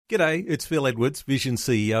G'day, it's Phil Edwards, Vision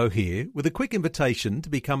CEO here, with a quick invitation to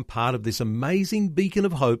become part of this amazing beacon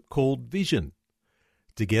of hope called Vision.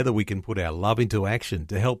 Together we can put our love into action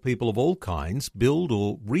to help people of all kinds build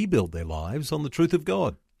or rebuild their lives on the truth of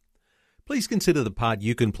God. Please consider the part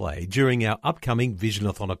you can play during our upcoming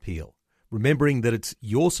Visionathon appeal, remembering that it's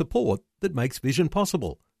your support that makes Vision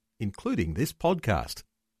possible, including this podcast.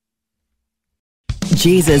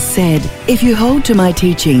 Jesus said, "If you hold to my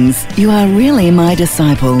teachings, you are really my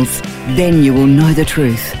disciples. Then you will know the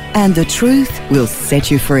truth, and the truth will set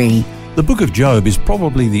you free." The book of Job is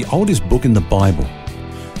probably the oldest book in the Bible.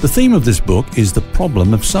 The theme of this book is the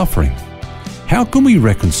problem of suffering. How can we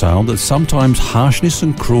reconcile the sometimes harshness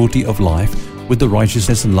and cruelty of life with the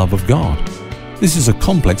righteousness and love of God? This is a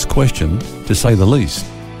complex question, to say the least.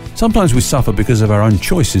 Sometimes we suffer because of our own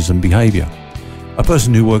choices and behaviour. A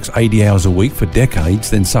person who works 80 hours a week for decades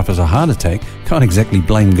then suffers a heart attack can't exactly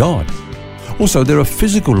blame God. Also, there are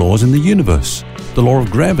physical laws in the universe. The law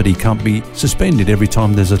of gravity can't be suspended every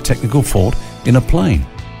time there's a technical fault in a plane.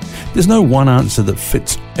 There's no one answer that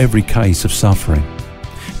fits every case of suffering.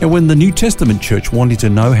 Now, when the New Testament church wanted to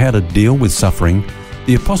know how to deal with suffering,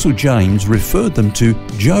 the Apostle James referred them to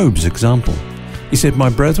Job's example. He said, "My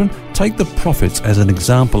brethren, take the prophets as an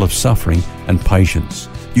example of suffering and patience.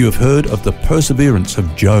 You have heard of the perseverance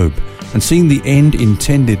of Job and seen the end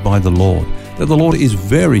intended by the Lord, that the Lord is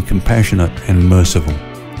very compassionate and merciful."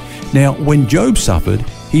 Now, when Job suffered,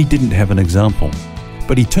 he didn't have an example,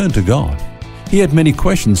 but he turned to God. He had many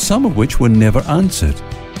questions, some of which were never answered.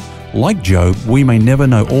 Like Job, we may never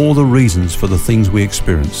know all the reasons for the things we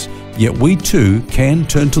experience, yet we too can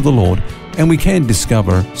turn to the Lord and we can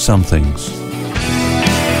discover some things.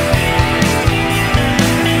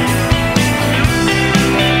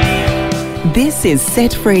 This is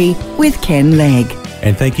Set Free with Ken Legg.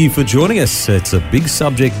 And thank you for joining us. It's a big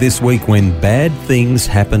subject this week when bad things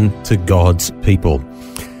happen to God's people.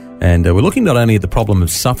 And we're looking not only at the problem of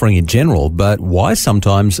suffering in general, but why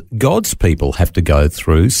sometimes God's people have to go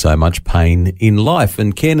through so much pain in life.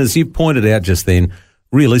 And Ken, as you pointed out just then,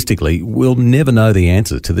 realistically, we'll never know the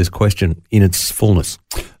answer to this question in its fullness.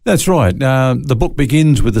 That's right. The book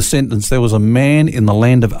begins with the sentence, "There was a man in the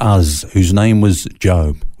land of Uz whose name was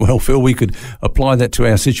Job." Well, Phil, we could apply that to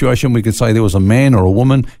our situation. We could say there was a man or a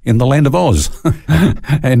woman in the land of Oz.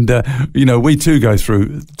 And, we too go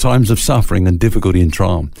through times of suffering and difficulty and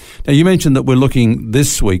trial. Now, you mentioned that we're looking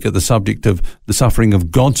this week at the subject of the suffering of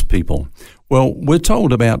God's people. Well, we're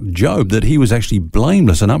told about Job that he was actually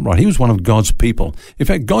blameless and upright. He was one of God's people. In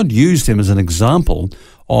fact, God used him as an example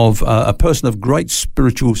of a person of great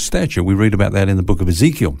spiritual stature. We read about that in the book of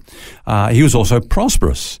Ezekiel. He was also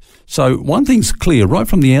prosperous. So one thing's clear right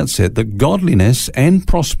from the outset, that godliness and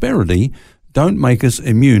prosperity don't make us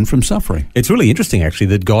immune from suffering. It's really interesting, actually,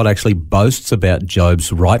 that God actually boasts about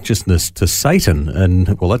Job's righteousness to Satan.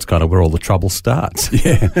 And, well, that's kind of where all the trouble starts.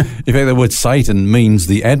 Yeah. In fact, the word Satan means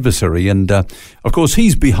the adversary. And, of course,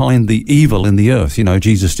 he's behind the evil in the earth. You know,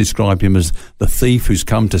 Jesus described him as the thief who's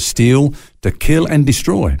come to steal, to kill and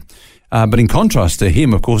destroy. But in contrast to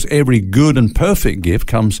him, of course, every good and perfect gift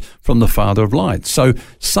comes from the Father of lights. So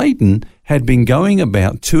Satan had been going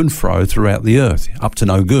about to and fro throughout the earth, up to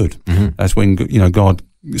no good. Mm-hmm. That's when, God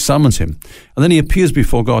summons him. And then he appears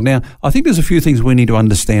before God. Now, I think there's a few things we need to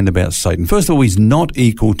understand about Satan. First of all, he's not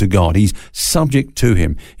equal to God. He's subject to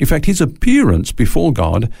him. In fact, his appearance before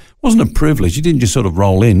God wasn't a privilege. He didn't just sort of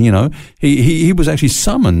roll in, He was actually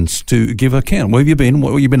summoned to give account. Where have you been?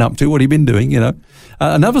 What have you been up to? What have you been doing,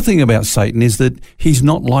 Another thing about Satan is that he's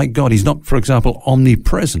not like God. He's not, for example,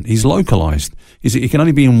 omnipresent. He's localized. He can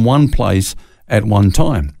only be in one place at one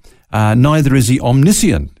time. Neither is he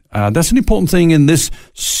omniscient. That's an important thing in this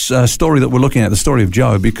story that we're looking at, the story of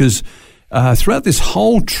Job, because throughout this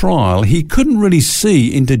whole trial, he couldn't really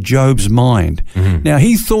see into Job's mind. Mm-hmm. Now,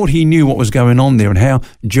 he thought he knew what was going on there and how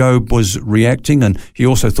Job was reacting, and he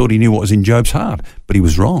also thought he knew what was in Job's heart, but he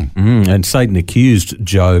was wrong. Mm-hmm. And Satan accused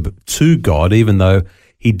Job to God, even though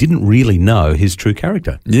he didn't really know his true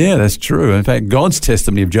character. Yeah, that's true. In fact, God's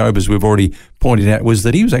testimony of Job, as we've already pointed out, was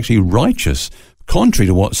that he was actually righteous, contrary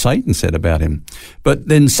to what Satan said about him. But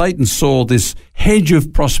then Satan saw this hedge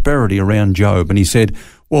of prosperity around Job, and he said,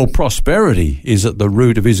 well, prosperity is at the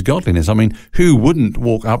root of his godliness. I mean, who wouldn't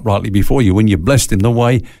walk uprightly before you when you're blessed in the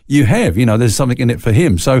way you have? There's something in it for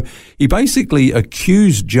him. So he basically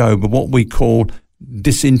accused Job of what we call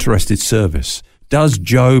disinterested service. Does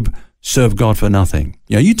Job serve God for nothing?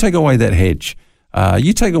 You take away that hedge.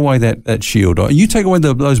 You take away that shield, or you take away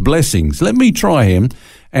those blessings. Let me try him,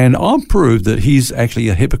 and I'll prove that he's actually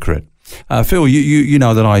a hypocrite. Phil, you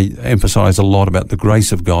know that I emphasize a lot about the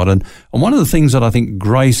grace of God. And one of the things that I think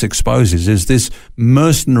grace exposes is this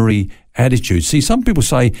mercenary attitude. See, some people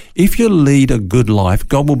say, if you lead a good life,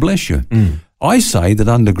 God will bless you. I say that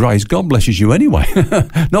under grace, God blesses you anyway,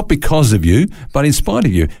 not because of you, but in spite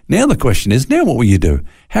of you. Now the question is, now what will you do?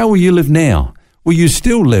 How will you live now? Will you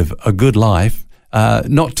still live a good life,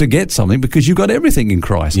 not to get something, because you've got everything in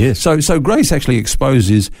Christ? Yes. So grace actually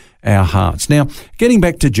exposes our hearts. Now, getting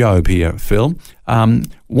back to Job here, Phil,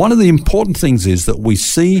 one of the important things is that we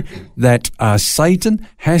see that Satan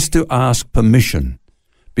has to ask permission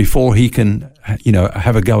before he can,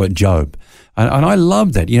 have a go at Job. And I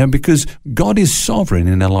love that, because God is sovereign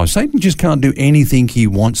in our lives. Satan just can't do anything he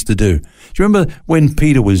wants to do. Do you remember when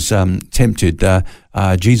Peter was tempted,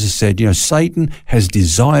 Jesus said, Satan has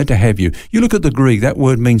desired to have you. You look at the Greek, that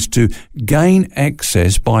word means to gain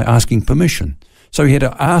access by asking permission. So he had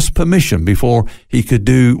to ask permission before he could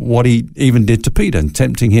do what he even did to Peter, and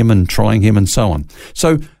tempting him and trying him and so on.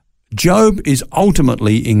 So Job is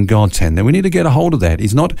ultimately in God's hand. Now we need to get a hold of that.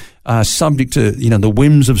 He's not subject to the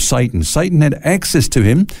whims of Satan. Satan had access to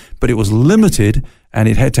him, but it was limited, and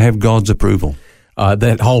it had to have God's approval.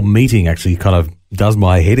 That whole meeting actually kind of does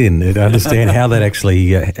my head in to understand how that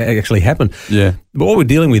actually happened. Yeah. But what we're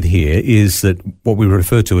dealing with here is that what we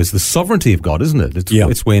refer to as the sovereignty of God, isn't it?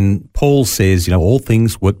 It's when Paul says, all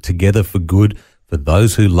things work together for good for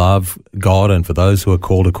those who love God and for those who are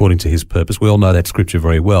called according to his purpose. We all know that scripture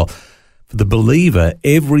very well. For the believer,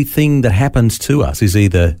 everything that happens to us is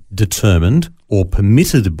either determined or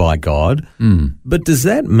permitted by God. But does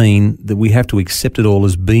that mean that we have to accept it all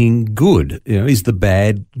as being good? Is the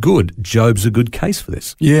bad good? Job's a good case for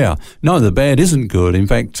this. Yeah. No, the bad isn't good. In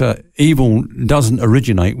fact, evil doesn't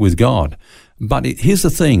originate with God. But here's the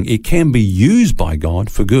thing. It can be used by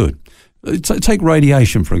God for good. Take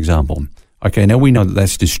radiation, for example. Okay, now we know that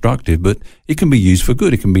that's destructive, but it can be used for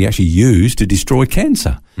good. It can be actually used to destroy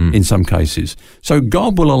cancer in some cases. So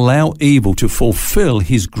God will allow evil to fulfill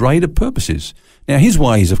his greater purposes. Now, his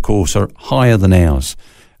ways, of course, are higher than ours.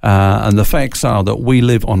 And the facts are that we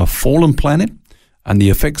live on a fallen planet, and the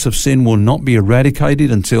effects of sin will not be eradicated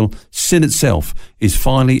until sin itself is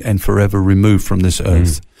finally and forever removed from this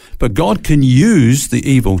earth. But God can use the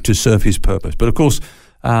evil to serve his purpose. But, of course,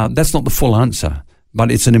 that's not the full answer. But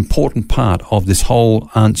it's an important part of this whole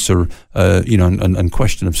answer, and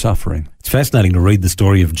question of suffering. It's fascinating to read the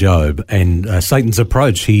story of Job and Satan's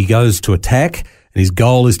approach. He goes to attack, and his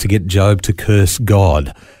goal is to get Job to curse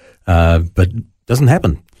God, but it doesn't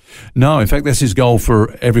happen. No, in fact, that's his goal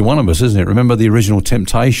for every one of us, isn't it? Remember, the original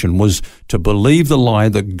temptation was to believe the lie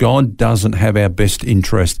that God doesn't have our best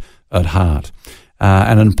interest at heart.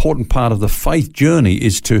 And an important part of the faith journey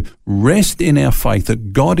is to rest in our faith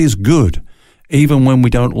that God is good, even when we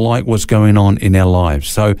don't like what's going on in our lives.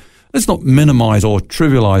 So let's not minimize or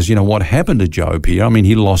trivialize, what happened to Job here. I mean,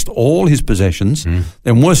 he lost all his possessions.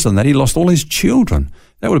 And worse than that, he lost all his children.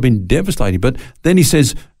 That would have been devastating. But then he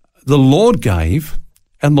says, the Lord gave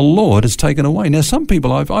and the Lord has taken away. Now, some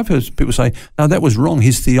people, I've heard people say, no, that was wrong.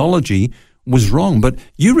 His theology was wrong. But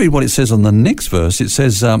you read what it says on the next verse. It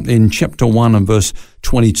says in chapter 1 and verse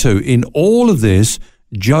 22, in all of this,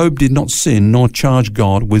 Job did not sin nor charge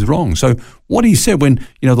God with wrong. So what he said when,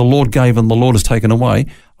 the Lord gave and the Lord has taken away,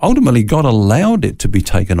 ultimately God allowed it to be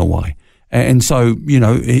taken away. And so,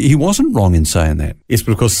 he wasn't wrong in saying that. Yes,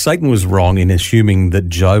 but of course Satan was wrong in assuming that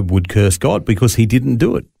Job would curse God because he didn't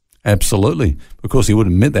do it. Absolutely. Of course, he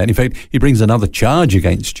wouldn't admit that. In fact, he brings another charge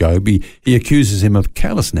against Job. He accuses him of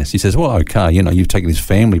callousness. He says, well, okay, you've taken his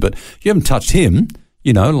family, but you haven't touched him.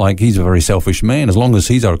 Like he's a very selfish man. As long as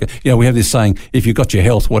he's okay. We have this saying, if you've got your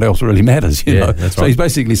health, what else really matters? That's right. So he's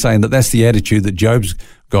basically saying that that's the attitude that Job's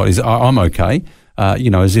got is, I'm okay,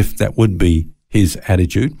 as if that would be his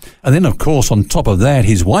attitude. And then, of course, on top of that,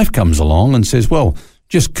 his wife comes along and says, well,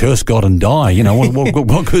 just curse God and die. What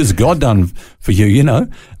good has God done for you,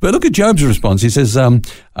 But look at Job's response. He says,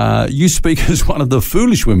 you speak as one of the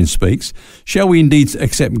foolish women speaks. Shall we indeed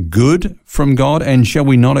accept good from God, and shall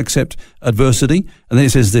we not accept adversity? And then it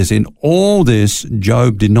says this, in all this,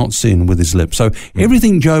 Job did not sin with his lips. So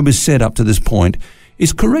everything Job has said up to this point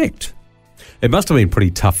is correct. It must have been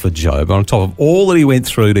pretty tough for Job, on top of all that he went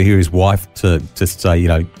through, to hear his wife to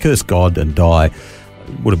say, curse God and die.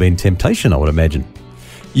 Would have been temptation, I would imagine.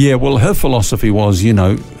 Yeah, well, her philosophy was,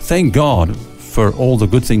 thank God for all the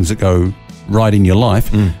good things that go right in your life.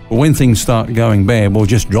 But when things start going bad, well,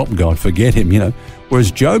 just drop God, forget him, Whereas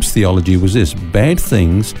Job's theology was this, bad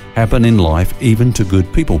things happen in life even to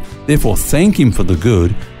good people. Therefore, thank him for the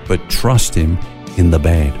good, but trust him in the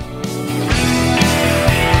bad.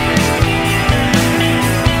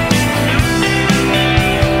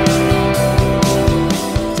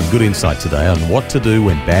 good insight today on what to do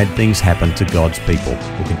when bad things happen to God's people.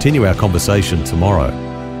 We'll continue our conversation tomorrow.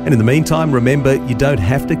 And in the meantime, remember, you don't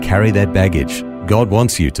have to carry that baggage. God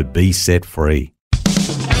wants you to be set free.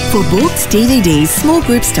 For books, DVDs, small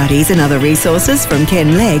group studies and other resources from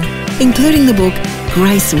Ken Legg, including the book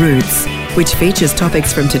Grace Roots, which features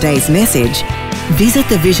topics from today's message, visit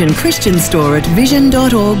the Vision Christian store at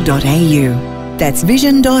vision.org.au. That's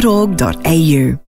vision.org.au.